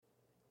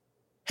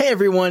Hey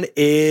everyone,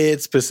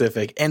 it's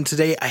Pacific, and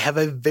today I have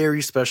a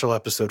very special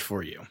episode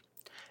for you.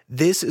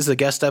 This is a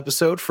guest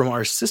episode from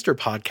our sister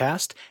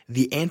podcast,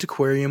 The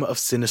Antiquarium of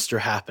Sinister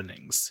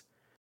Happenings.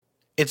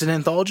 It's an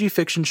anthology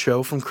fiction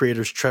show from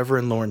creators Trevor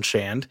and Lauren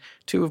Shand,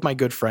 two of my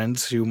good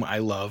friends whom I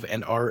love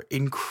and are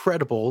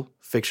incredible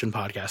fiction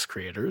podcast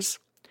creators.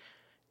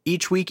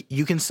 Each week,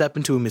 you can step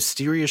into a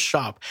mysterious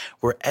shop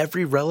where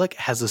every relic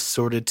has a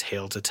sordid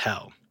tale to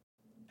tell.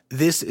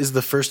 This is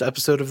the first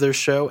episode of their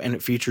show, and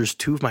it features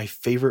two of my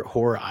favorite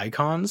horror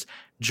icons,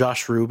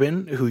 Josh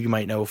Rubin, who you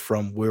might know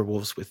from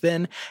Werewolves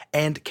Within,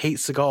 and Kate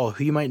Segal,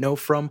 who you might know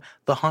from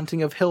The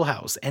Haunting of Hill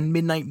House and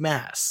Midnight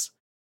Mass.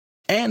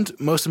 And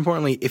most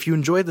importantly, if you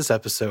enjoyed this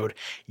episode,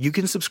 you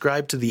can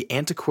subscribe to the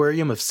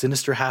Antiquarium of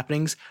Sinister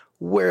Happenings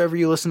wherever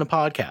you listen to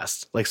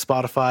podcasts, like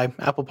Spotify,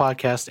 Apple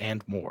Podcasts,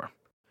 and more.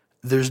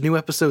 There's new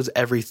episodes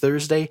every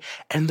Thursday,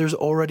 and there's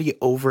already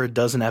over a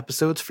dozen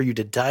episodes for you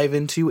to dive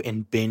into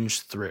and binge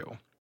through.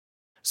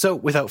 So,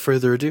 without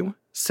further ado,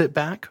 sit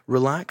back,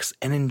 relax,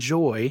 and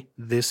enjoy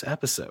this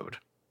episode.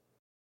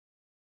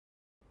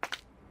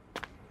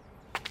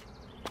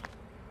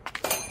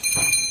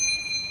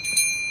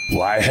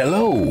 Why,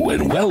 hello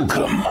and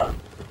welcome.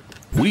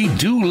 We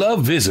do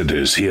love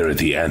visitors here at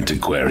the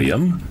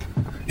Antiquarium.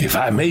 If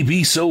I may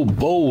be so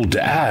bold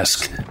to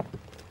ask,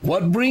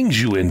 what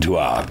brings you into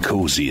our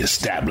cozy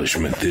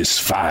establishment this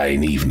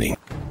fine evening?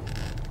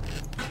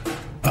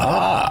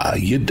 Ah,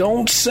 you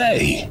don't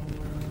say.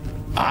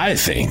 I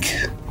think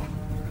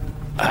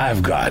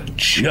I've got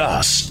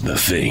just the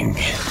thing.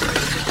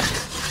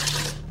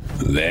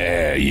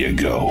 There you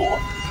go.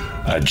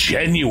 A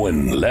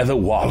genuine leather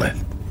wallet,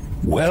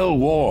 well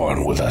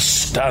worn with a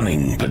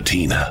stunning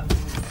patina.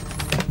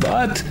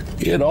 But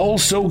it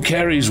also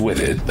carries with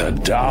it a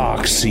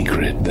dark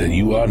secret that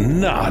you are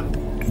not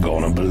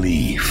gonna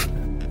believe.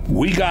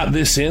 We got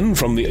this in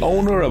from the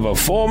owner of a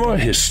former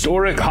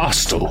historic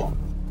hostel.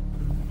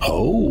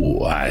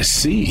 Oh, I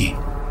see.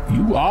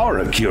 You are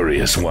a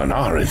curious one,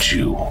 aren't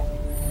you?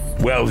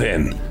 Well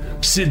then,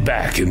 sit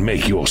back and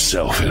make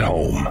yourself at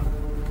home.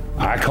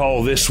 I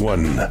call this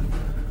one,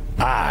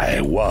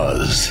 I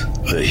Was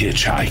the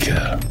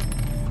Hitchhiker.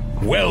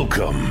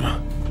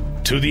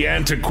 Welcome to the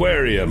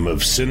Antiquarium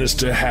of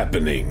Sinister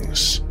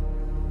Happenings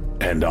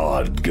and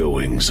Odd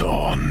Goings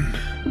On.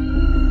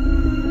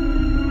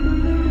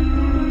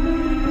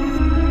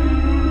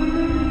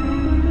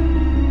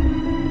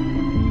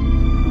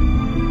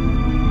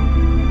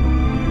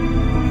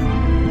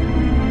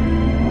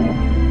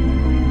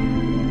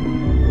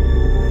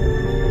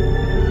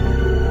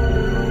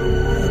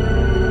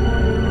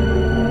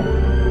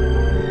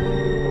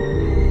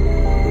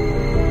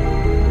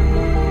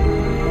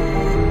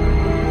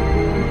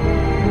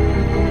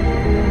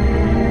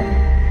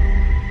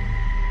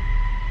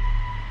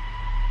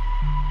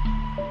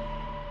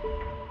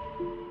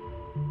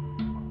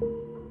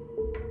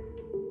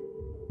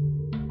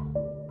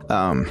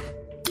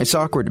 It's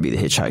awkward to be the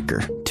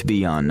hitchhiker, to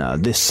be on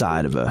this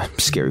side of a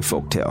scary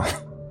folktale.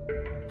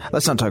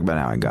 Let's not talk about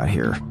how I got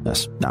here.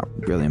 That's not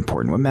really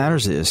important. What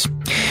matters is,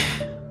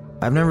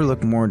 I've never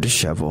looked more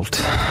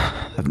disheveled.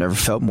 I've never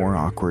felt more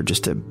awkward,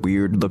 just a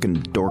weird-looking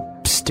dork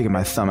sticking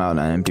my thumb out on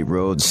an empty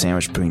road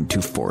sandwiched between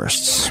two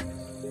forests.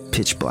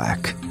 Pitch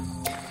black.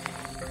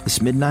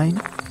 It's midnight,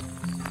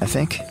 I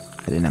think.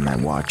 I didn't have my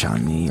watch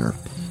on me, or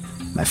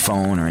my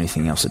phone, or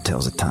anything else that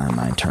tells the time.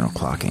 My internal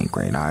clock ain't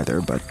great either,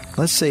 but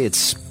let's say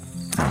it's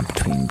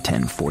between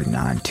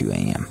 10:49 and 2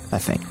 a.m., I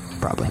think,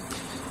 probably.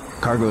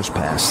 Car goes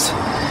past.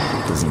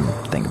 Doesn't even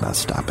think about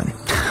stopping.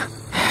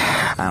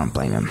 I don't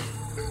blame him.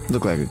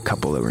 Look like a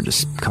couple that were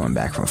just coming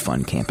back from a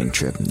fun camping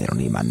trip, and they don't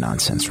need my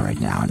nonsense right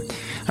now.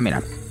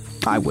 And,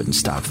 I wouldn't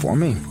stop for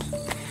me.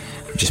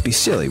 It'd just be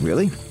silly,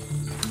 really.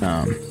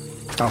 I'll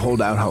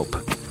hold out hope.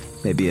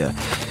 Maybe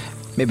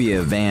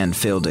a van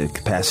filled to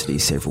capacity,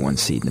 save for one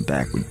seat in the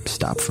back, would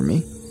stop for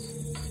me.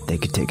 They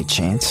could take a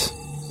chance.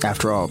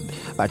 After all,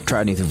 if I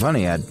tried anything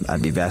funny,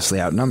 I'd be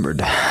vastly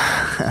outnumbered.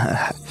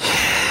 Anyway,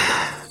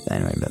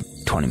 about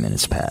 20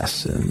 minutes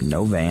pass.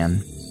 No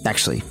van.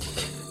 Actually,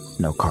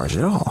 no cars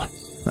at all.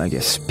 I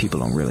guess people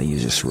don't really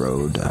use this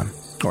road,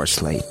 or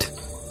it's late.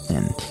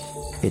 And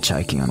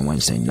hitchhiking on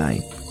Wednesday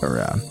night,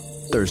 or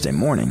Thursday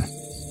morning,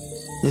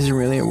 isn't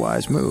really a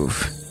wise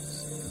move.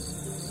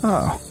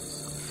 Oh,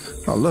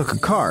 look, a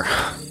car.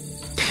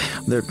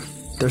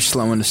 They're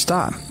slowing to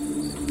stop.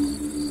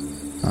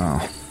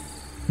 Oh,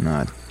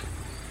 not.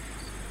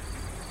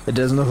 It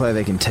doesn't look like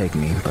they can take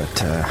me, but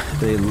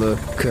they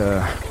look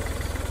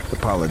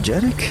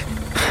apologetic.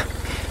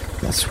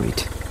 That's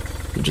sweet.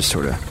 They're just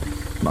sort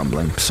of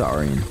mumbling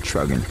sorry and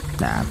shrugging.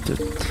 Nah,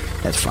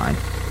 that's fine.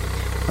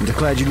 I'm just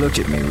glad you looked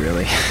at me,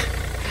 really.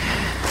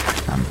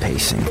 I'm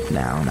pacing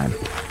now, and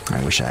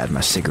I wish I had my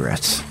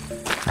cigarettes.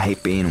 I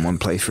hate being in one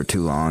place for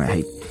too long. I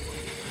hate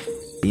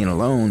being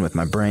alone with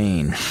my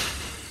brain.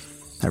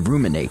 I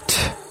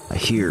ruminate. I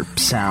hear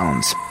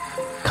sounds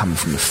coming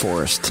from the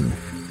forest, and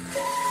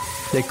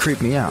they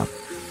creep me out.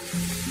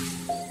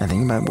 I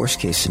think about worst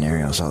case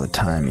scenarios all the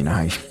time. You know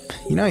how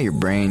You know your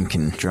brain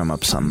can drum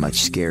up something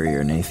much scarier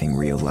than anything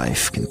real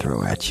life can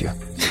throw at you.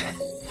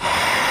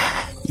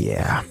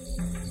 Yeah,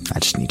 I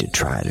just need to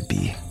try to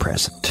be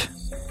present.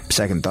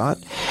 Second thought,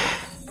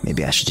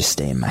 maybe I should just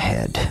stay in my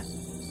head.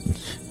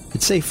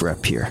 It's safer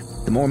up here.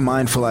 The more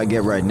mindful I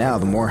get right now,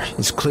 the more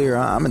it's clear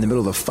I'm in the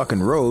middle of the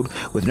fucking road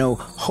with no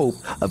hope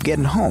of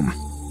getting home.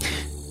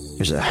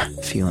 There's a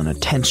feeling of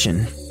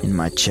tension in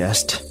my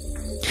chest.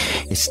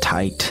 It's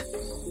tight.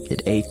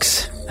 It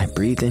aches. I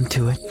breathe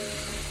into it.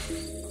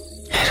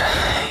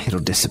 It'll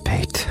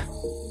dissipate.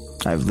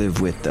 I've lived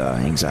with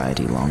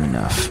anxiety long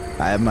enough.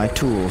 I have my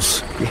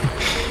tools.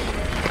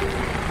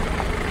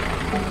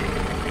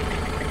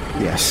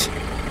 Yes,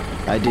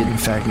 I did in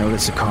fact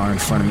notice a car in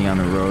front of me on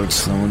the road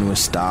slowing to a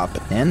stop.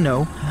 And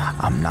no,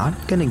 I'm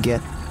not gonna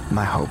get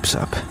my hopes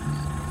up.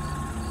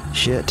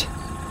 Shit,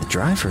 the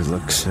driver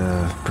looks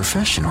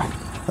professional.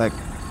 Like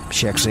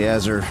she actually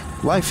has her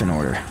life in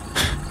order.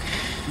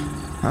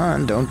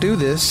 Don't do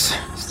this.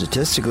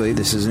 Statistically,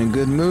 this isn't a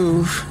good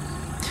move.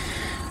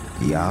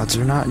 The odds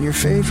are not in your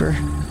favor.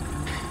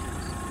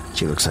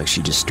 She looks like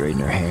she just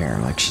straightened her hair,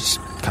 like she's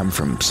come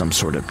from some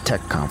sort of tech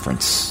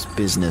conference,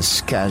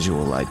 business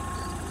casual, like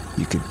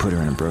you could put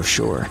her in a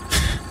brochure.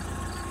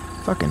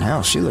 Fucking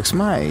hell, she looks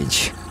my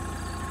age.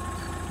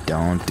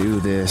 Don't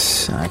do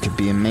this. I could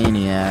be a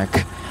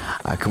maniac.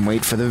 I can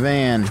wait for the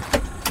van.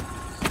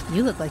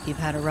 You look like you've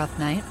had a rough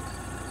night.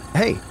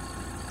 Hey,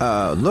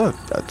 look,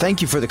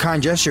 thank you for the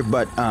kind gesture,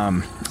 but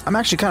I'm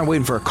actually kind of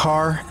waiting for a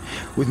car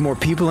with more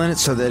people in it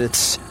so that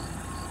it's,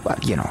 well,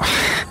 you know,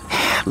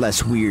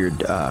 less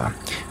weird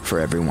for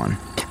everyone.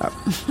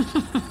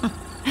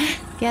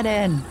 Get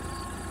in.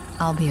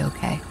 I'll be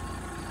okay.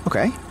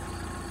 Okay.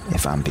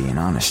 If I'm being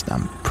honest,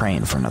 I'm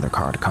praying for another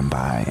car to come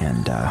by,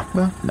 and,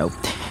 well, nope,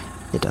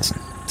 it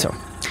doesn't. So,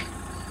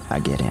 I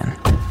get in.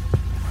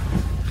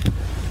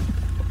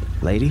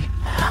 Lady,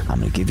 I'm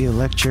gonna give you a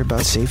lecture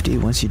about safety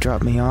once you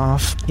drop me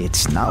off.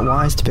 It's not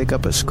wise to pick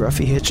up a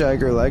scruffy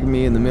hitchhiker like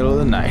me in the middle of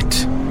the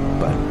night.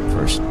 But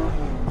first,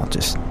 I'll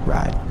just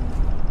ride.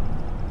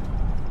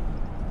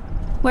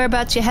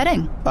 Whereabouts you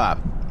heading?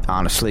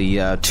 Honestly,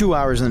 2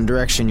 hours in the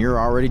direction you're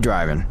already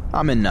driving.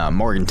 I'm in,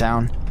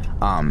 Morgantown.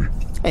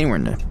 Anywhere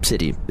in the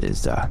city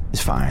is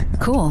fine.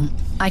 Cool.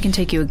 I can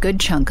take you a good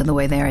chunk of the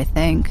way there, I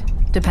think.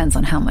 Depends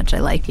on how much I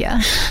like you.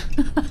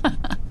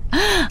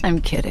 I'm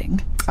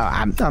kidding.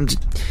 I'm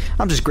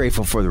just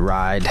grateful for the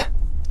ride.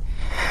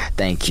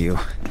 Thank you.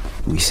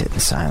 We sit in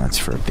silence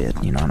for a bit,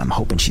 you know, and I'm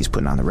hoping she's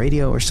putting on the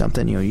radio or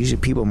something. You know,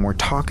 usually people are more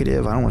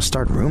talkative. I don't want to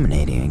start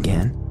ruminating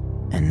again.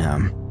 And,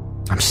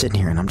 I'm sitting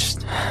here and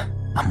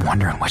I'm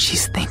wondering what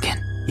she's thinking,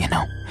 you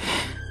know.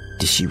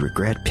 Does she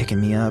regret picking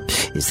me up?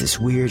 Is this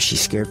weird? She's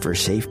scared for her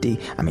safety?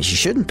 I mean, she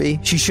shouldn't be.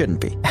 She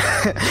shouldn't be.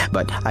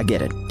 But I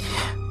get it.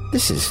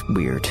 This is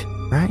weird,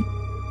 right?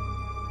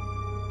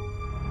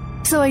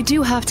 So I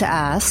do have to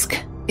ask,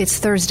 it's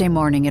Thursday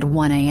morning at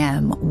 1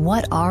 a.m.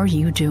 What are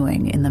you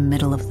doing in the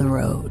middle of the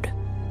road?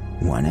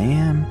 1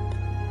 a.m.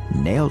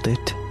 Nailed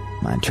it.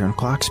 My internal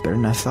clock's better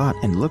than I thought.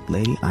 And look,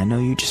 lady, I know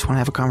you just want to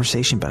have a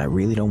conversation, but I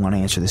really don't want to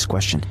answer this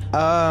question.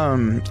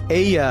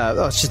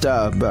 It's just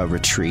a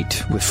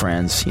retreat with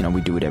friends. You know,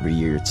 we do it every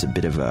year. It's a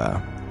bit of a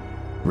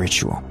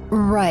ritual.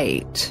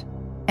 Right.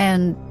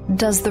 And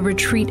does the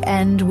retreat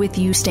end with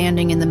you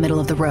standing in the middle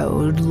of the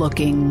road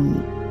looking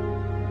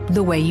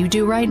the way you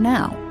do right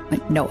now?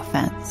 No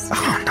offense.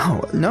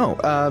 Oh, no,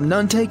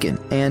 none taken.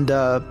 And,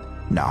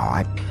 no,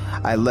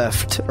 I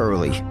left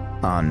early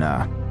on,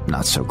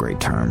 not so great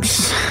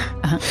terms.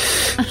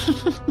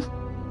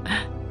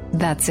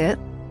 That's it?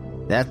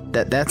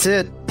 That's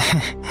it.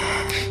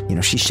 You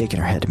know, she's shaking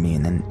her head at me,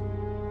 and then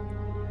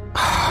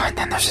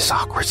there's this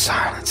awkward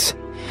silence.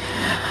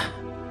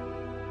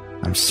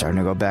 I'm starting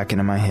to go back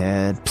into my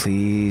head.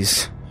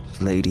 Please,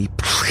 lady,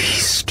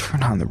 please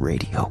turn on the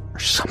radio or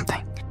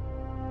something.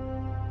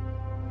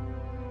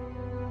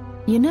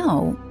 You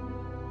know,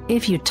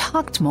 if you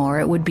talked more,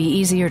 it would be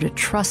easier to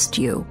trust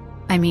you.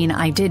 I mean,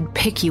 I did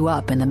pick you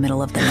up in the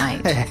middle of the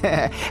night.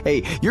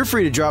 Hey, you're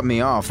free to drop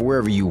me off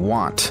wherever you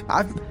want.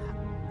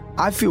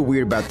 I feel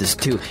weird about this,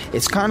 too.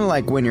 It's kind of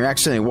like when you're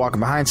accidentally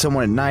walking behind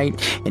someone at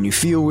night and you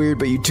feel weird,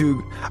 but you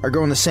two are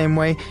going the same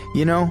way,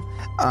 you know?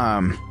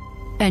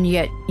 And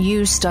yet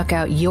you stuck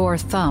out your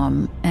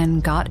thumb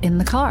and got in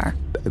the car.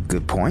 A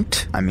good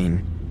point. I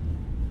mean,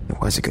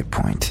 it was a good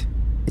point.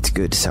 It's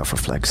good to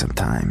self-reflect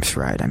sometimes,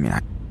 right? I mean,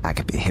 I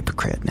could be a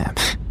hypocrite now.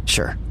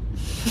 Sure.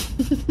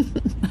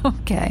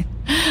 Okay,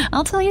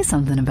 I'll tell you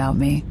something about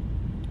me.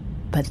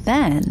 But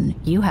then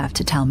you have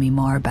to tell me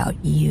more about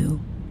you.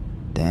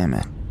 Damn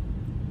it.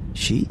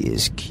 She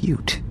is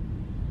cute.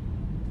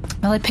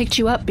 Well, I picked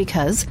you up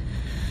because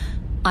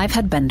I've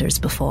had benders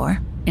before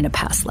in a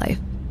past life.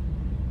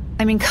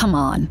 I mean, come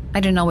on. I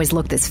didn't always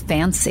look this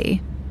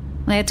fancy.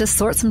 I had to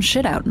sort some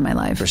shit out in my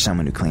life. For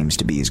someone who claims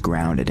to be as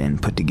grounded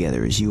and put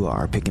together as you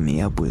are, picking me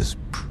up was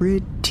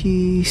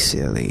pretty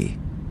silly.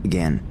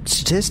 Again,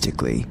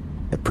 statistically,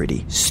 a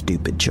pretty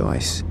stupid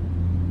choice.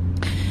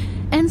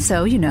 And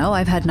so, you know,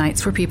 I've had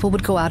nights where people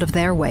would go out of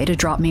their way to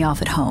drop me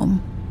off at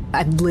home.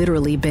 I'd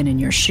literally been in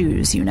your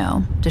shoes,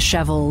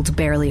 disheveled,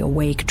 barely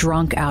awake,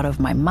 drunk out of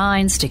my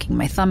mind, sticking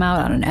my thumb out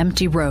on an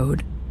empty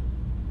road.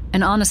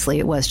 And honestly,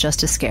 it was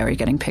just as scary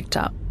getting picked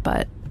up,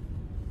 but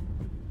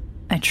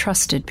I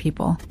trusted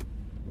people.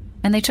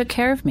 And they took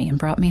care of me and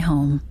brought me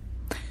home.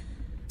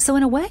 So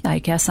in a way, I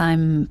guess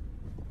I'm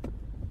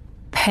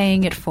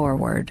paying it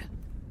forward.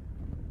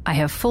 I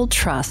have full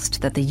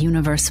trust that the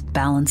universe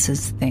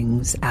balances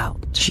things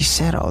out. She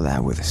said all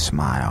that with a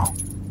smile,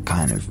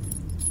 kind of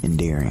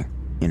endearing,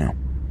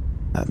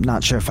 I'm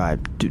not sure if I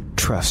do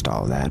trust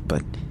all that,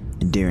 but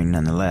endearing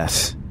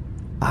nonetheless.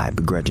 I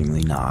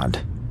begrudgingly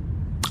nod.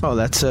 Oh,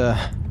 that's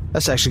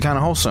actually kind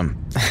of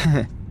wholesome.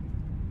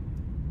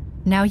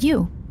 Now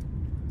you.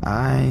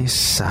 I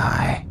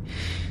sigh.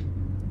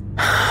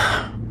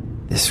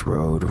 This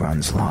road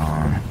runs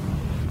long.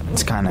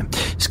 It's kind of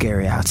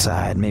scary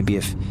outside. Maybe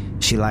if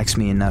she likes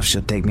me enough,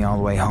 she'll take me all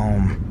the way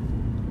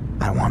home.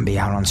 I don't want to be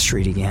out on the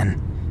street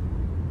again.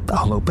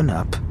 I'll open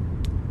up.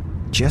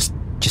 Just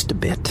a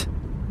bit.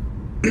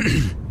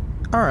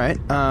 All right.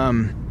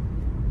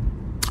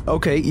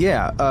 Okay,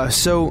 yeah.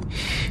 So,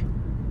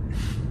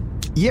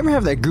 you ever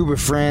have that group of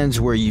friends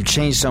where you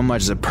change so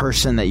much as a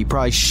person that you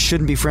probably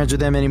shouldn't be friends with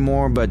them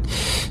anymore, but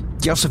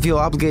you also feel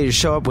obligated to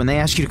show up when they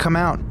ask you to come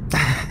out?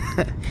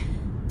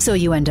 So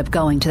you end up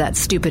going to that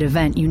stupid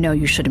event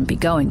you shouldn't be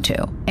going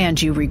to,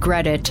 and you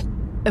regret it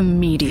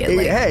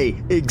immediately.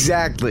 Hey,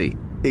 exactly.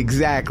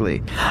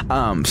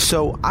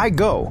 So I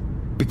go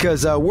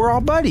because we're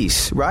all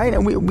buddies, right?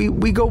 And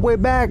we go way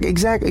back,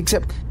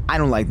 except I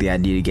don't like the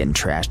idea of getting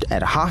trashed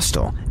at a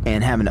hostel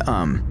and having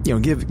to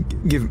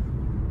give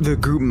the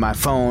group my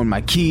phone,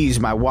 my keys,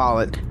 my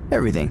wallet,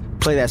 everything.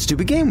 Play that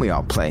stupid game we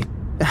all play.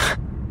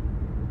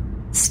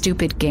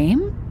 Stupid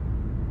game?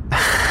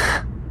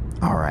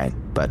 All right,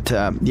 but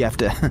you have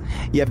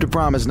to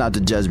promise not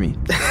to judge me.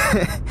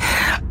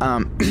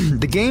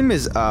 The game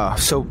is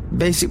so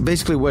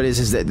basically what it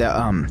is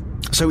that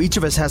so each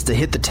of us has to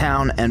hit the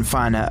town and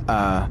find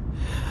a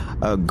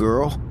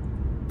girl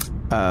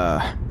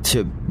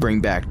to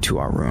bring back to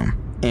our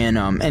room, and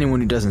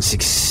anyone who doesn't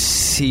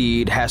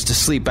succeed has to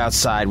sleep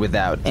outside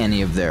without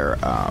any of their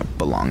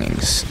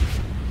belongings.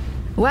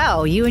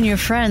 Wow, you and your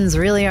friends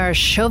really are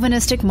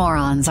chauvinistic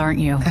morons, aren't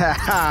you?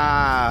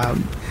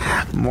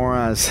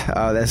 Morons.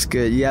 Oh, that's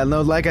good. Yeah,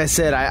 no, like I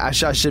said, I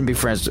shouldn't be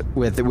friends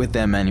with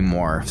them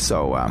anymore,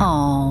 so...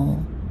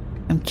 Oh,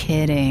 I'm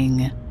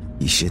kidding.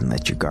 You shouldn't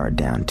let your guard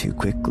down too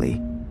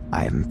quickly.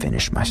 I haven't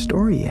finished my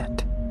story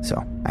yet.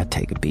 So I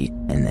take a beat,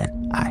 and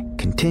then I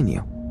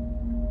continue.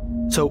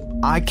 So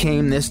I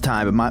came this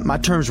time, but my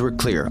terms were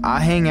clear. I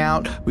hang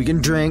out, we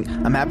can drink,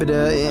 I'm happy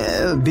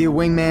to be a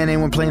wingman,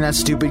 anyone playing that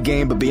stupid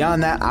game, but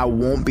beyond that, I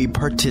won't be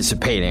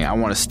participating. I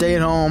want to stay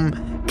at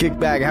home, kick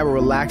back, have a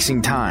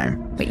relaxing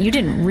time. But you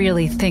didn't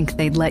really think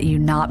they'd let you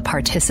not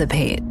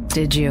participate,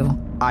 did you?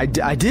 I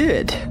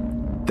did.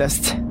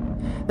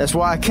 That's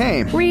why I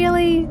came.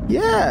 Really?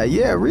 Yeah,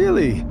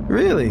 really.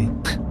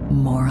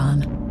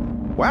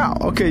 Moron. Wow,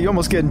 okay, you're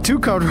almost getting too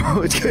comfortable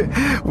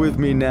with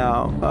me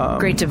now.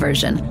 Great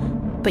diversion.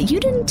 But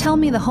you didn't tell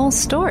me the whole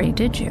story,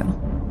 did you?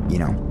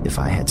 If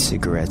I had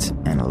cigarettes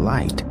and a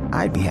light,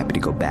 I'd be happy to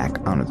go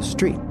back onto the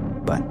street.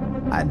 But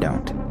I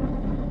don't.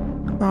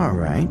 All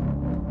right.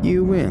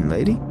 You win,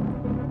 lady.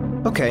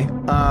 Okay,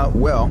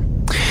 well,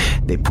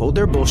 they pulled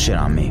their bullshit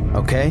on me,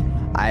 okay?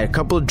 I had a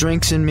couple of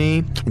drinks in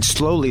me, and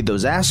slowly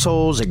those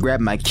assholes, they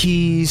grabbed my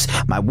keys,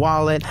 my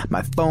wallet,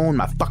 my phone,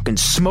 my fucking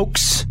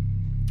smokes.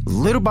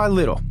 Little by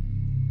little.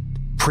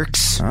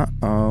 Pricks.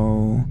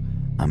 Uh-oh.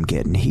 I'm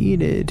getting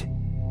heated.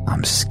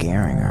 I'm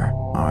scaring her,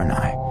 aren't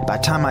I? By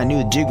the time I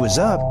knew the jig was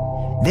up,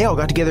 they all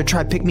got together to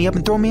try to pick me up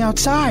and throw me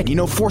outside.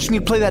 Force me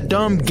to play that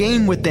dumb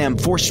game with them.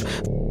 Force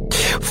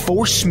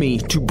me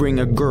to bring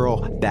a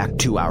girl back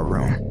to our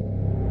room.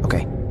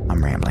 Okay,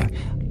 I'm rambling.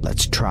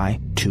 Let's try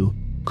to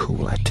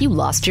cool it. You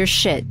lost your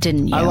shit,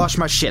 didn't you? I lost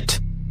my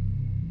shit.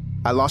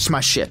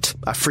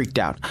 I freaked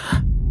out.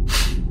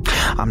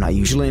 I'm not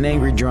usually an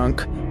angry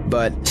drunk,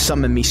 but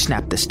some in me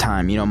snapped this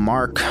time.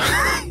 Mark,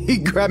 he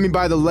grabbed me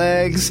by the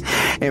legs,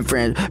 and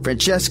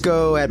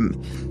Francesco had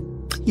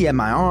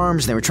my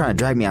arms, and they were trying to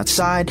drag me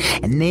outside,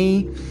 and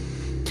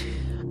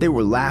they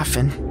were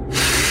laughing.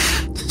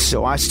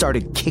 So I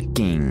started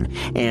kicking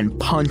and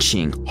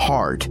punching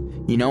hard.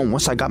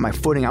 Once I got my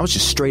footing, I was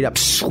just straight up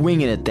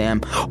swinging at them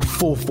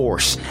full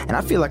force. And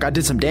I feel like I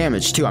did some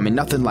damage too. I mean,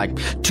 nothing like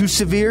too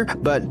severe,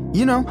 but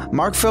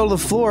Mark fell to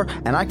the floor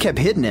and I kept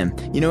hitting him.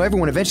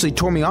 Everyone eventually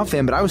tore me off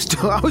him, but I was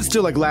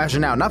still like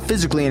lashing out. Not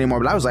physically anymore,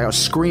 but I was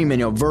screaming,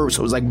 so it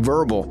was like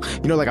verbal,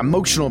 like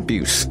emotional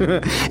abuse.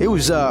 It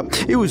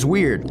was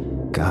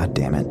weird. God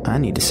damn it. I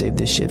need to save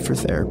this shit for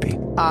therapy.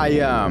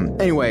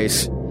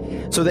 Anyways,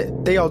 so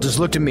they all just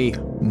looked at me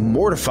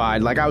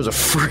mortified, like I was a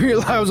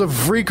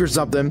freak or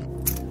something.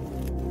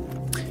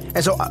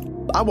 And so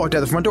I walked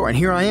out the front door, and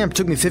here I am. It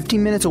took me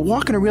 15 minutes of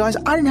walking to realize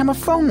I didn't have my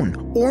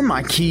phone, or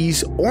my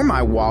keys, or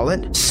my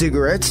wallet,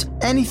 cigarettes,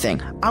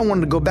 anything. I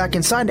wanted to go back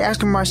inside to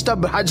ask him my stuff,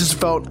 but I just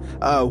felt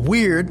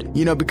weird,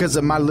 because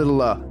of my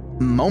little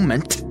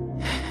moment.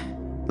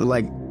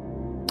 Like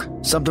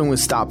Something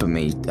was stopping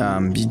me.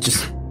 You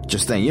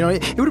just think, it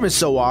would have been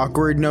so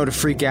awkward, to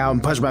freak out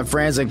and punch my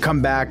friends and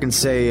come back and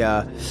say,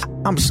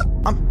 I'm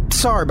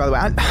sorry, by the way.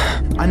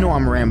 I know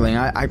I'm rambling.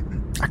 I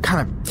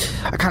kind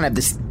of have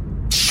this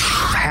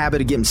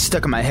habit of getting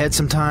stuck in my head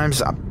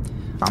sometimes.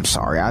 I'm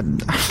sorry. I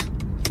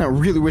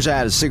really wish I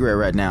had a cigarette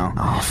right now.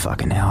 Oh,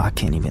 fucking hell. I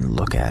can't even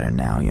look at her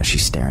now.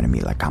 She's staring at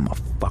me like I'm a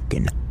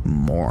fucking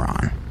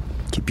moron.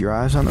 Keep your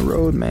eyes on the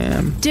road,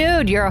 man.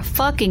 Dude, you're a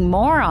fucking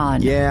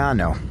moron. Yeah, I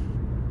know.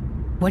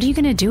 What are you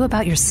gonna do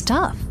about your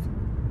stuff?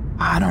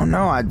 I don't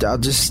know. I'll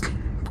just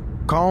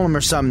call him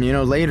or something,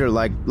 later,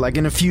 like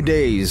in a few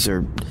days,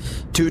 or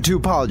to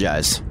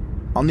apologize.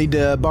 I'll need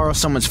to borrow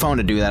someone's phone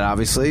to do that,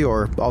 obviously,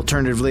 or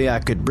alternatively, I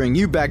could bring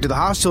you back to the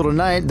hospital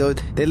tonight, though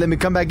they'd let me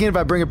come back in if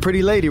I bring a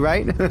pretty lady,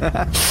 right?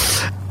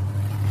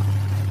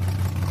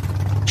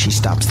 She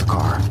stops the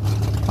car.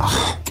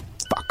 Oh,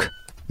 fuck.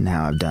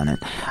 Now I've done it.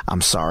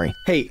 I'm sorry.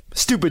 Hey,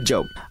 stupid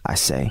joke, I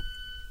say.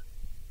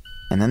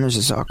 And then there's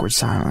this awkward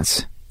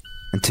silence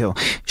until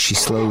she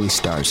slowly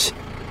starts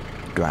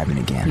driving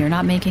again. You're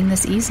not making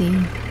this easy.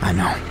 I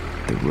know.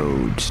 The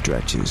road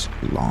stretches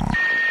long.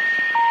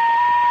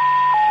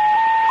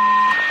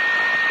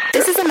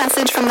 This is a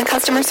message from the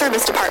customer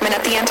service department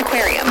at the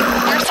Antiquarium.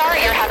 We're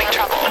sorry you're having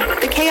trouble.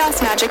 The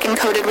chaos magic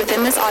encoded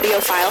within this audio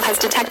file has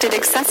detected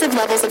excessive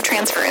levels of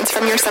transference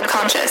from your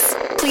subconscious.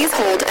 Please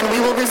hold and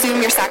we will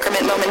resume your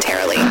sacrament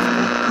momentarily.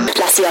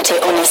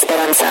 Lasciate ogni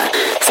speranza,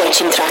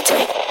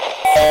 concentrate.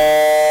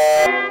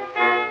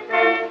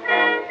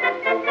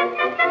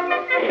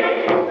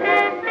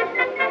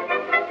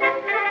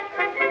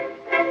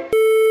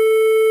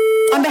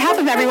 On behalf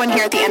of everyone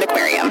here at the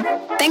Antiquarium,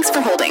 thanks for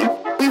holding.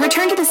 We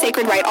return to the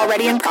sacred rite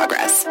already in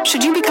progress.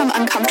 Should you become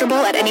uncomfortable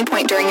at any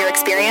point during your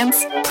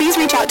experience, please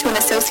reach out to an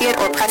associate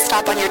or press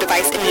stop on your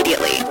device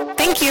immediately.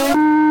 Thank you.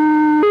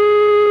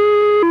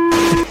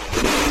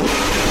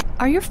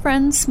 Are your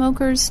friends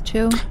smokers,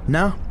 too?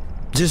 No,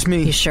 just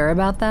me. You sure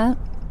about that?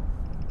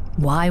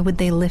 Why would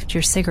they lift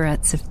your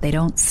cigarettes if they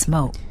don't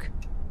smoke?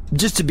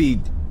 Just to be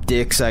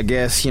dicks, I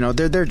guess.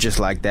 They're just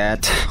like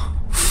that.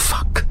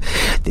 Fuck.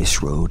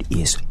 This road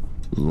is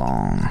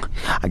long.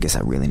 I guess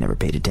I really never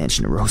paid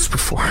attention to roads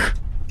before.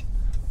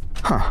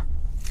 Huh.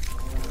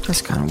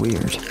 That's kind of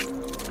weird.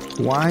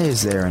 Why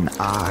is there an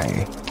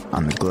eye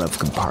on the glove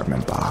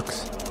compartment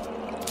box?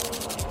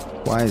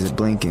 Why is it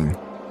blinking?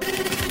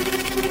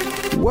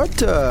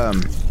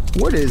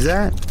 What is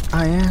that?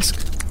 I ask,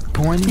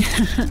 pointing.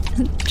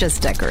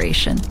 Just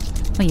decoration.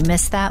 Well, you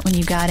missed that when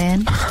you got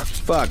in?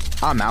 Fuck,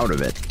 I'm out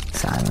of it.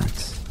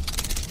 Silence.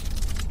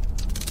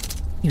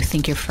 You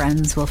think your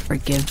friends will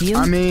forgive you?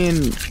 I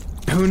mean,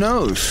 who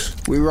knows?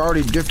 We were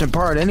already drifting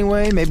apart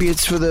anyway. Maybe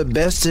it's for the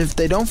best if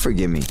they don't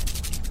forgive me.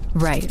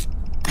 Right.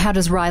 How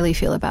does Riley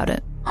feel about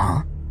it?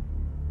 Huh?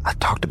 I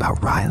talked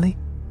about Riley?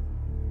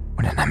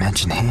 When did I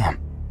mention him?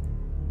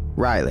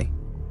 Riley.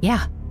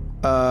 Yeah.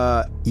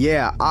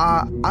 Yeah,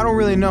 I don't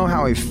really know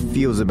how he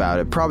feels about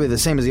it. Probably the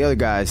same as the other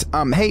guys.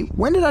 Hey,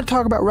 when did I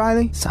talk about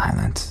Riley?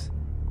 Silence.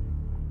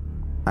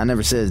 I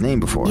never said his name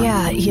before.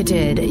 Yeah, you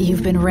did.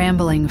 You've been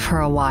rambling for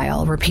a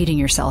while, repeating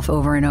yourself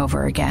over and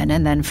over again,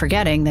 and then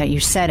forgetting that you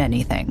said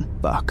anything.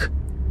 Fuck.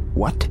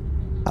 What?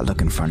 I look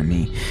in front of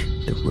me.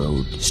 The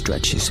road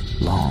stretches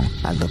long.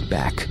 I look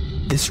back.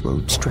 This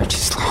road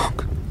stretches long.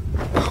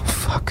 Oh,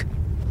 fuck.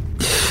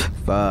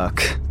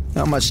 Fuck.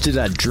 How much did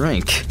I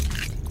drink?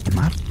 Am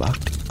I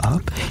fucked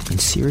up? And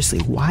seriously,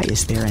 why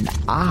is there an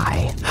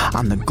eye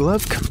on the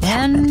glove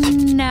compartment?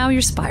 And now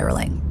you're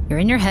spiraling. You're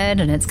in your head,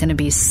 and it's going to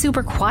be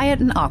super quiet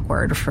and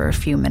awkward for a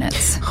few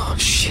minutes. Oh,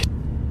 shit.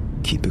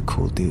 Keep it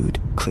cool, dude.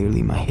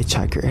 Clearly my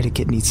hitchhiker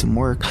etiquette needs some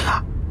work.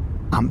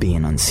 I'm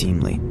being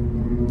unseemly.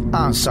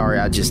 I'm sorry,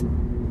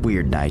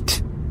 weird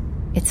night.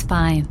 It's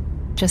fine.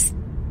 Just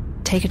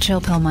take a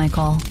chill pill,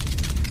 Michael.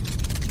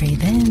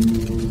 Breathe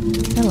in.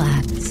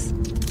 Relax.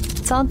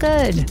 It's all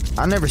good.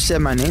 I never said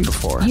my name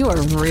before. You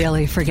are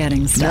really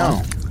forgetting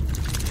stuff.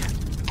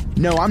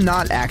 No, I'm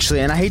not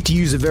actually, and I hate to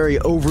use a very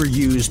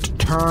overused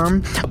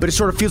term, but it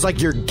sort of feels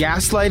like you're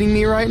gaslighting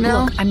me right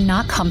now. Look, I'm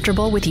not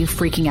comfortable with you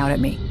freaking out at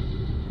me.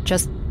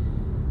 Just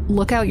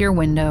look out your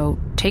window,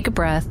 take a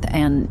breath,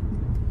 and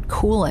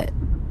cool it.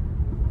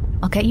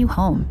 I'll get you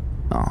home.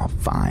 Oh,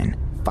 fine.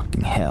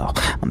 Fucking hell.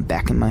 I'm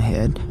back in my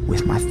head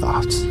with my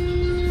thoughts.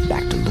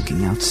 Back to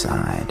looking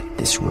outside.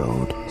 This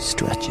road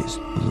stretches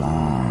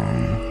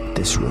long.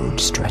 This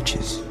road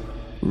stretches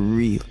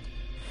real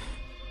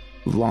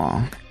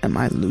long. Am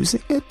I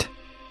losing it?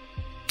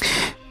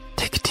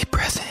 Take a deep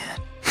breath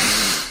in.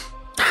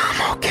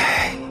 I'm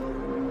okay.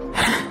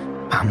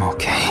 I'm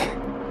okay.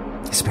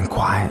 It's been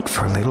quiet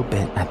for a little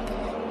bit.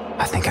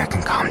 I think I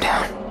can calm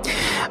down.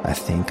 I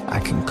think I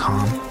can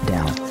calm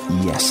down.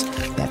 Yes,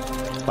 that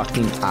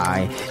fucking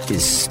eye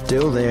is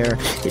still there.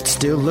 It's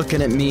still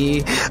looking at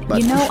me,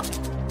 but...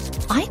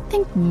 I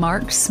think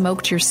Mark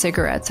smoked your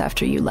cigarettes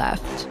after you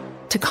left.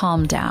 to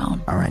calm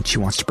down. All right, she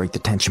wants to break the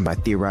tension by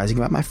theorizing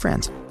about my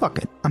friends. Fuck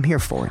it, I'm here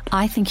for it.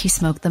 I think he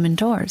smoked them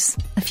indoors.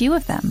 A few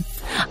of them.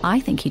 I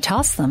think he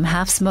tossed them,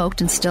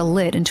 half-smoked and still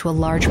lit, into a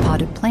large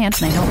potted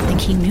plant, and I don't think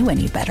he knew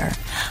any better.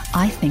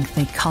 I think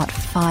they caught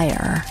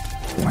fire.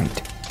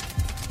 Wait,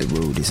 the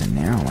road isn't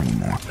narrow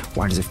anymore.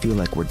 Why does it feel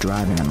like we're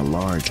driving on a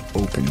large,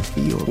 open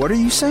field? What are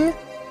you saying?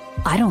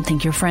 I don't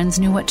think your friends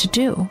knew what to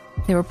do.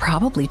 They were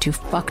probably too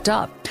fucked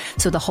up,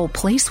 so the whole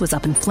place was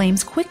up in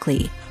flames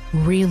quickly.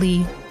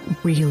 Really,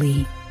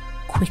 really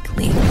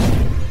quickly.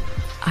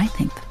 I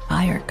think the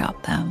fire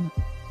got them.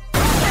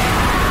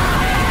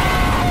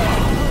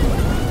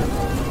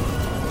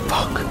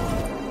 Fuck.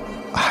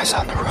 Eyes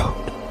on the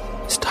road.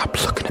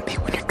 Stop looking at me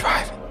when you're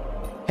driving.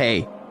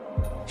 Hey.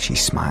 She's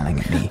smiling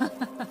at me.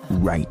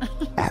 Right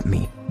at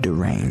me.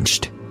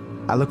 Deranged.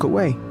 I look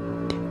away.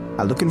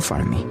 I look in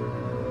front of me.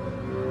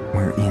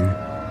 We're in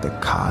the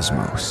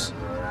cosmos.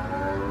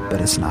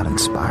 But it's not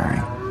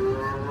inspiring.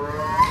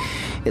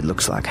 It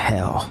looks like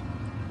hell.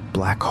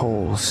 Black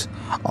holes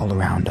all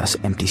around us,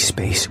 empty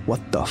space.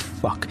 What the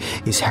fuck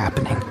is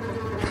happening?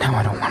 Now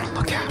I don't want to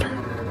look at her.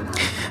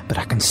 But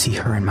I can see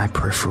her in my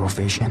peripheral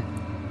vision.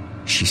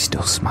 She's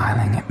still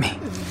smiling at me.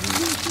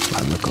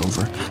 I look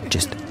over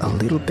just a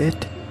little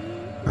bit.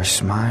 Her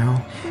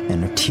smile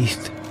and her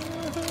teeth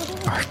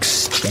are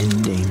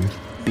extending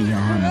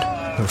beyond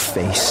her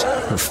face.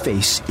 Her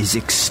face is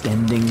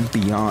extending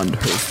beyond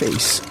her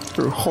face.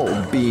 Her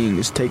whole being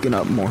is taking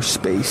up more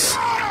space.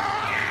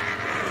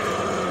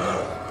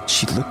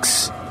 She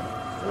looks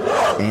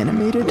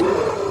animated,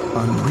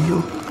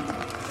 unreal,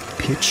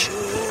 pitch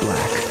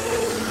black.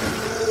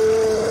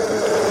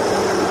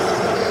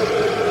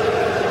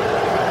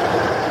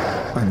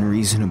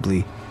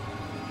 Unreasonably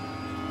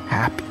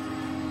happy.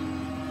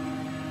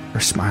 Her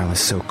smile is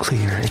so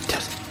clear,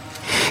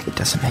 it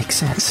doesn't make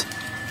sense.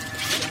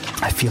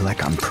 I feel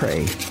like I'm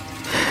prey.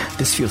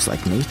 This feels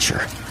like nature.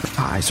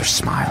 Her eyes are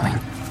smiling,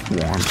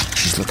 warm.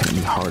 She's looking at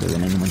me harder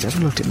than anyone's ever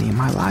looked at me in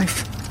my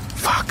life.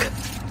 Fuck.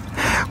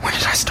 When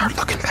did I start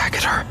looking back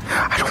at her?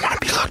 I don't want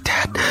to be looked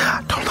at.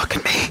 Don't look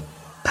at me.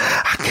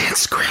 I can't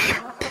scream.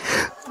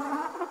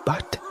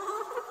 But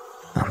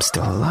I'm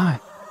still alive.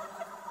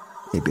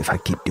 Maybe if I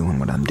keep doing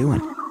what I'm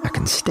doing, I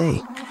can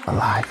stay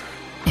alive.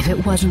 If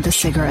it wasn't the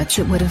cigarettes,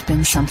 it would have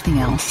been something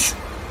else.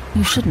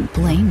 You shouldn't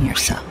blame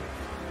yourself.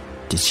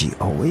 Did she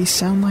always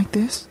sound like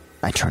this?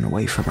 I turn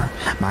away from her.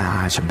 My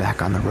eyes are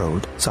back on the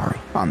road. Sorry,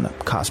 on the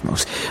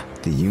cosmos.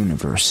 The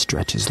universe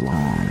stretches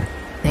long.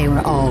 They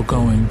were all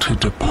going to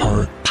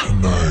depart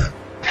tonight.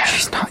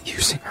 She's not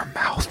using her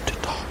mouth to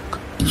talk.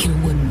 You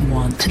wouldn't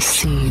want to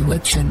see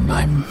what's in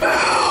my mouth.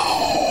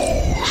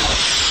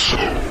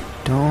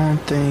 Don't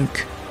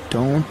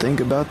think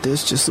about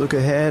this. Just look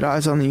ahead.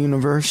 Eyes on the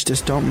universe.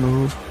 Just don't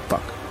move.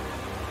 Fuck.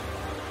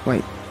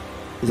 Wait.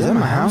 Is that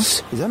my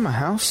house? Is that my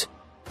house?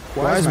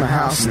 Why is my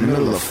house in the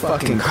middle of the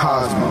fucking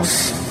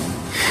cosmos?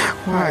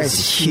 Why is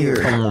it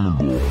here? I want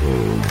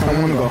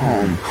to go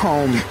home.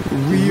 Home.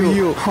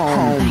 Real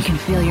home. I can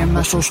feel your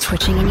muscles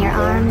twitching in your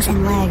arms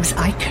and legs.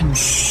 I can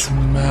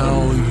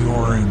smell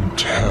your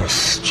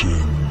intestines.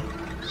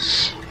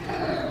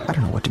 I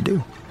don't know what to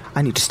do.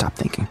 I need to stop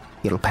thinking.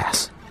 It'll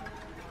pass.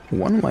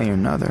 One way or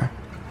another,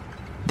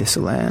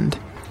 this'll end.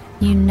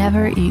 You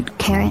never eat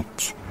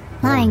carrots.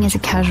 Lying is a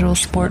casual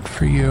sport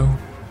for you.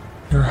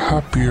 You're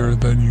happier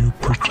than you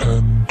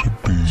pretend to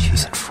be.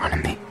 She's in front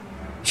of me.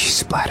 She's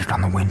splattered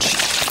on the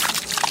windshield.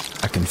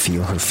 I can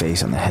feel her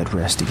face on the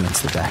headrest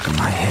against the back of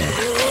my head.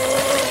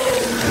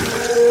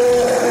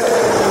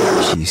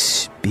 She's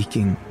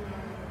speaking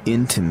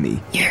into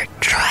me. You're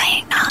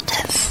trying not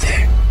to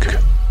think.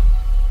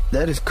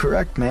 That is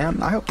correct, ma'am.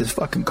 I hope this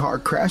fucking car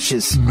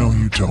crashes. No,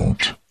 you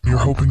don't. You're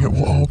hoping it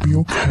will all be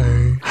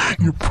okay.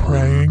 You're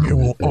praying it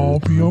will all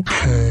be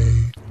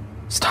okay.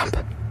 Stop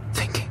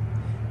thinking.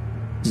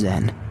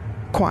 Zen.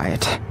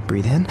 Quiet.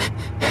 Breathe in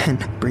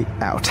and breathe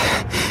out.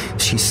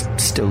 She's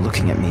still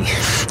looking at me.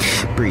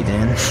 Breathe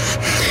in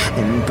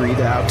and breathe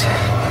out.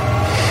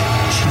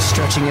 She's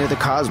stretching into the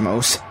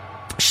cosmos.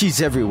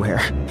 She's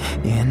everywhere.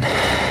 In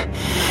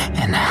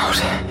and out.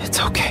 It's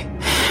okay.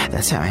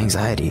 That's how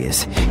anxiety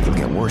is. It'll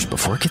get worse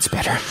before it gets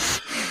better.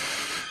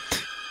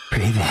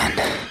 Breathe in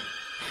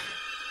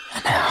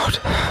and out.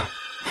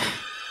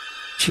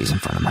 She's in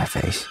front of my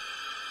face.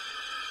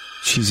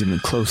 She's even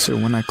closer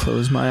when I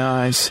close my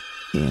eyes.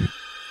 In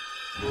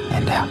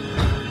and out.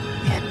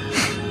 In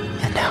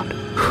and out.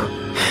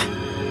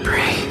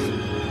 Breathe.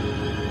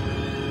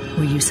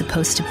 Were you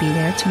supposed to be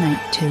there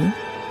tonight, too?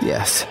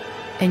 Yes.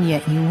 And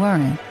yet you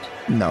weren't.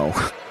 No,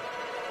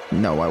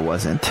 I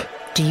wasn't.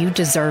 Do you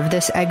deserve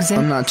this exit?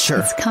 I'm not sure.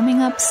 It's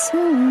coming up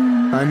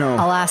soon. I know.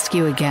 I'll ask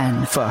you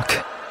again.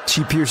 Fuck.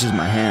 She pierces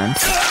my hand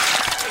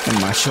and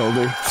my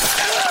shoulder.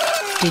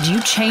 Did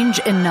you change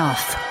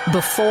enough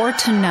before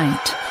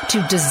tonight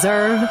to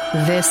deserve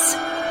this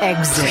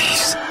exit?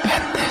 Please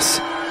end this.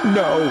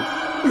 No,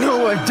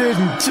 I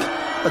didn't.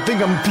 I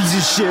think I'm a piece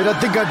of shit. I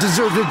think I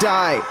deserve to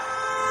die.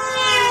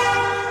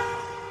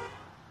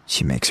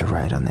 She makes a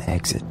right on the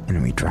exit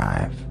and we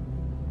drive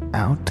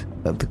out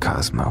of the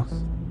cosmos.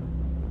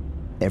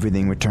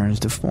 Everything returns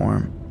to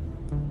form,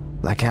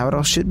 like how it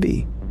all should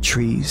be.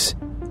 Trees,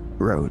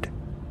 road,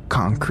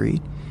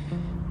 concrete,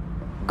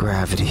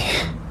 gravity,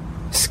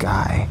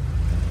 sky,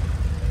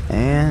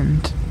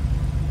 and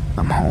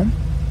I'm home.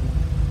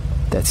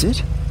 That's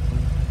it.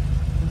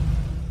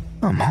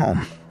 I'm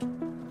home.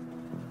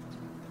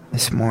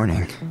 This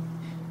morning,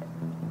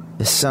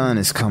 the sun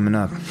is coming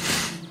up.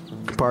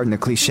 Pardon the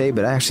cliche,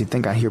 but I actually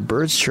think I hear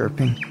birds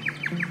chirping.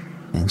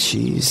 And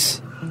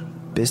she's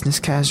business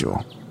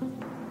casual,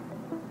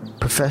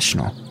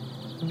 professional,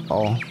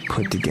 all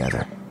put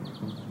together.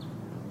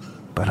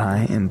 But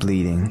I am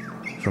bleeding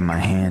from my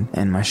hand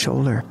and my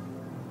shoulder,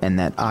 and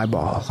that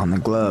eyeball on the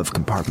glove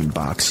compartment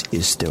box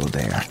is still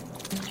there.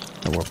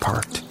 And we're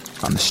parked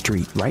on the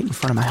street right in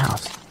front of my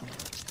house.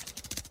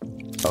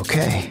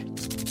 Okay.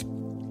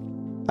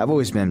 I've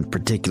always been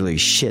particularly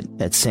shit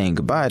at saying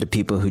goodbye to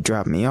people who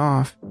drop me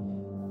off.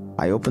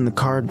 I open the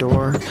car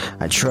door,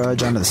 I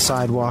trudge onto the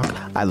sidewalk,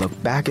 I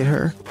look back at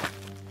her,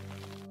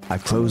 I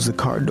close the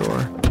car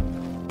door,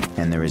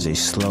 and there is a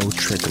slow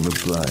trickle of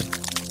blood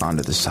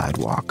onto the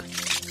sidewalk.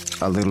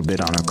 A little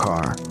bit on her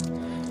car.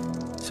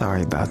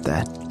 Sorry about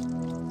that.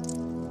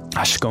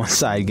 I should go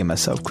inside and get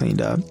myself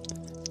cleaned up.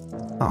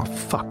 Oh,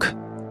 fuck.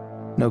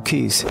 No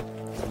keys.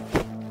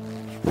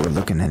 We're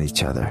looking at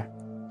each other.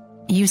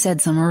 You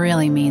said some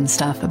really mean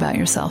stuff about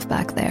yourself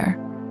back there.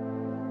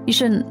 You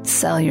shouldn't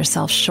sell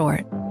yourself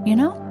short, you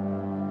know?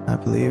 I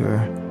believe her.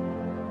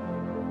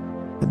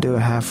 I do a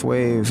half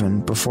wave,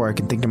 and before I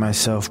can think to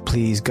myself,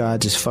 please,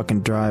 God, just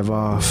fucking drive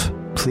off.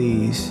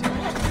 Please.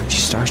 She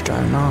starts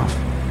driving off.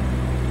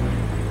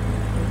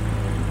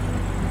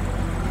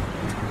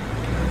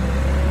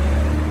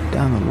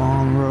 Down the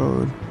long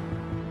road.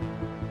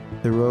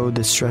 The road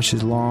that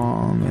stretches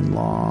long and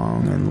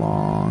long and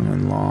long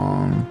and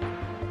long.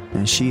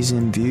 And she's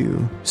in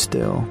view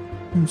still.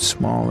 And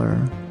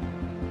smaller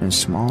and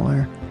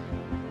smaller.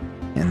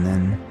 And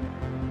then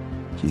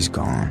she's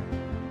gone.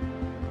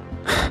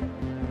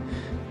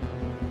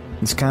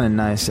 It's kind of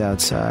nice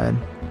outside.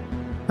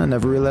 I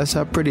never realized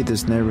how pretty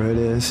this neighborhood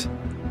is.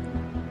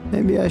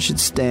 Maybe I should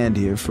stand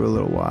here for a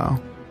little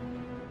while.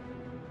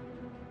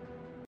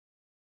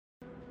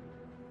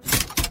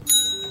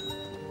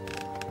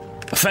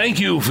 Thank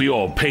you for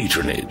your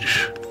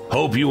patronage.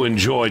 Hope you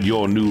enjoyed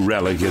your new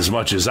relic as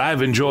much as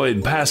I've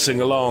enjoyed passing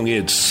along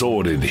its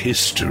sordid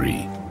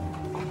history.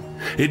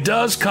 It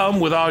does come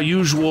with our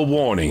usual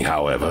warning,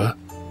 however.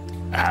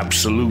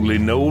 Absolutely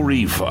no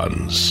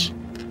refunds,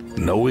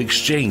 no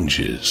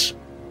exchanges,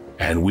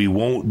 and we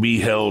won't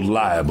be held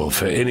liable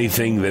for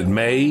anything that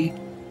may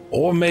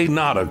or may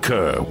not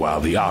occur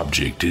while the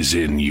object is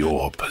in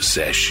your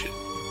possession.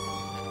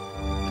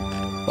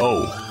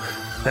 Oh,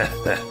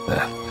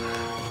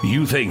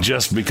 you think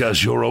just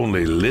because you're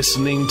only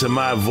listening to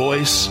my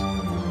voice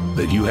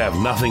that you have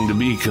nothing to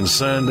be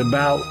concerned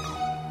about?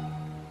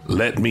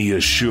 Let me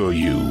assure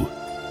you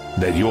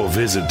that your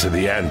visit to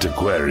the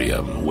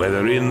Antiquarium,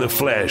 whether in the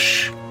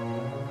flesh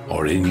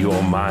or in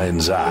your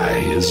mind's eye,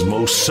 is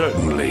most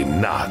certainly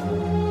not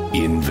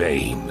in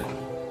vain.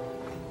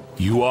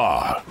 You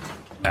are,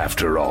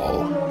 after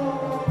all,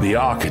 the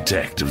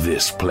architect of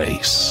this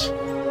place.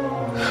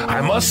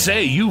 I must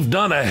say, you've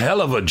done a hell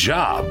of a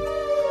job.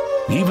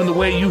 Even the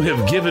way you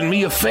have given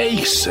me a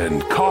face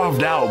and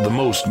carved out the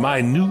most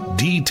minute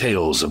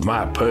details of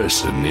my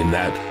person in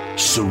that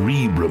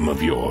cerebrum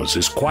of yours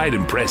is quite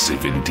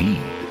impressive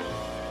indeed.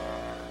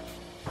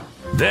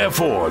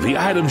 Therefore, the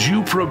items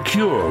you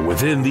procure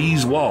within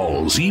these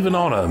walls, even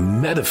on a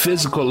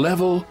metaphysical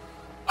level,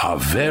 are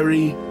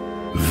very,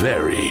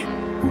 very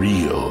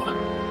real,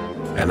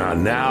 and are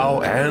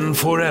now and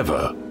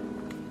forever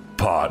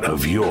part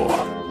of your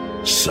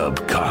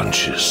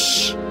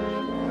subconscious.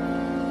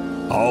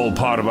 All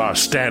part of our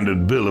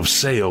standard bill of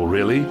sale,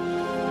 really.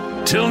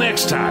 Till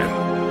next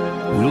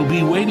time, we'll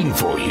be waiting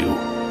for you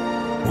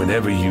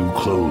whenever you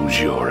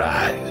close your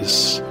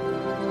eyes,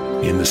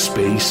 in the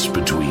space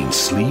between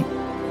sleep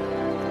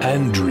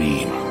and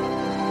dream.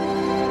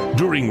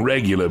 During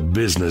regular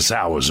business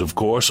hours, of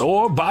course,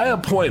 or by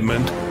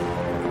appointment,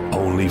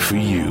 only for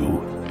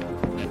you,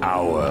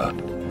 our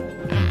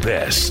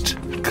best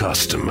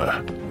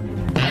customer.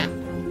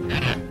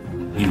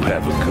 You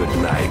have a good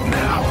night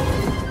now.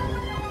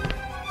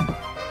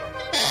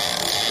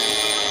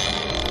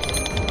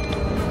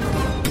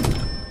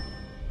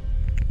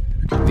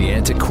 The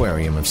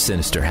Antiquarium of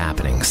Sinister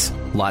Happenings.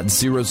 Lot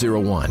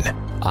 001.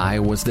 I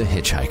Was the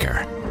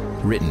Hitchhiker.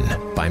 Written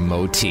by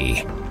Mo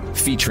T.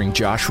 Featuring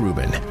Josh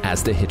Rubin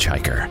as the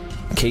hitchhiker.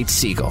 Kate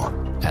Siegel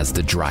as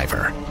the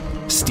driver.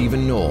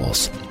 Stephen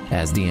Knowles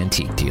as the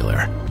antique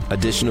dealer.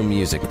 Additional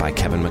music by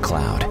Kevin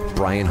MacLeod,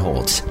 Brian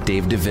Holtz,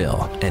 Dave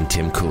DeVille, and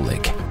Tim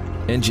Kulig.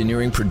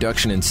 Engineering,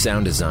 production, and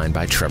sound design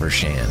by Trevor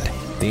Shand.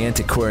 The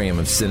Antiquarium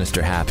of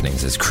Sinister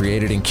Happenings is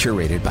created and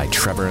curated by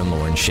Trevor and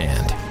Lauren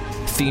Shand.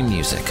 Theme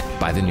music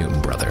by the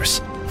Newton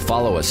Brothers.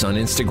 Follow us on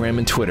Instagram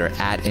and Twitter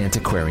at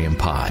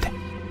AntiquariumPod.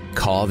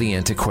 Call the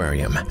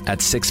Antiquarium at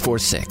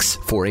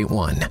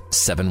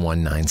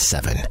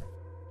 646-481-7197.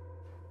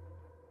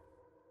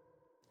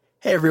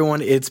 Hey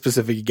everyone, it's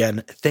Pacific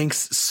again.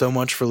 Thanks so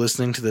much for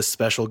listening to this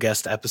special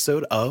guest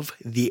episode of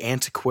The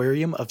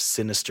Antiquarium of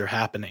Sinister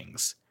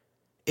Happenings.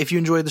 If you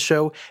enjoyed the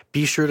show,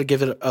 be sure to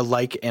give it a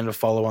like and a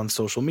follow on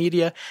social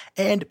media,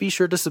 and be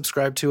sure to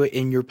subscribe to it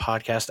in your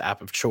podcast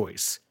app of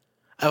choice.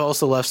 I've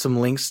also left some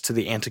links to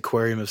The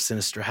Antiquarium of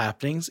Sinister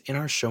Happenings in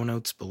our show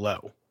notes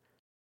below.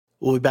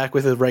 We'll be back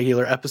with a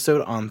regular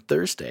episode on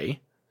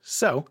Thursday,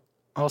 so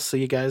I'll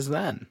see you guys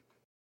then.